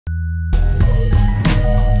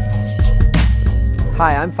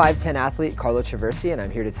Hi, I'm 5'10" athlete Carlo Traversi, and I'm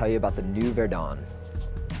here to tell you about the new Verdon.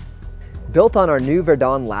 Built on our new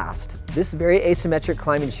Verdon Last, this very asymmetric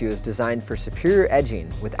climbing shoe is designed for superior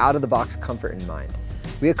edging with out-of-the-box comfort in mind.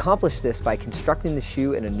 We accomplish this by constructing the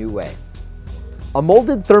shoe in a new way. A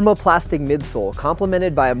molded thermoplastic midsole,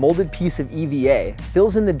 complemented by a molded piece of EVA,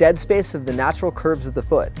 fills in the dead space of the natural curves of the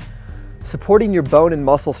foot, supporting your bone and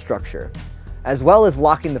muscle structure, as well as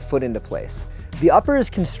locking the foot into place. The upper is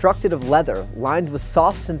constructed of leather lined with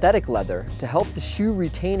soft synthetic leather to help the shoe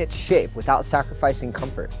retain its shape without sacrificing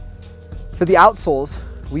comfort. For the outsoles,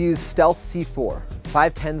 we use Stealth C4,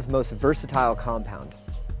 5'10's most versatile compound.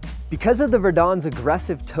 Because of the Verdon's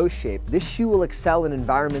aggressive toe shape, this shoe will excel in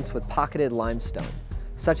environments with pocketed limestone,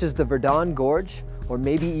 such as the Verdon Gorge or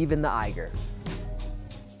maybe even the Eiger.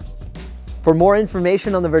 For more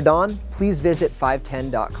information on the Verdon, please visit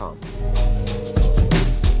 510.com.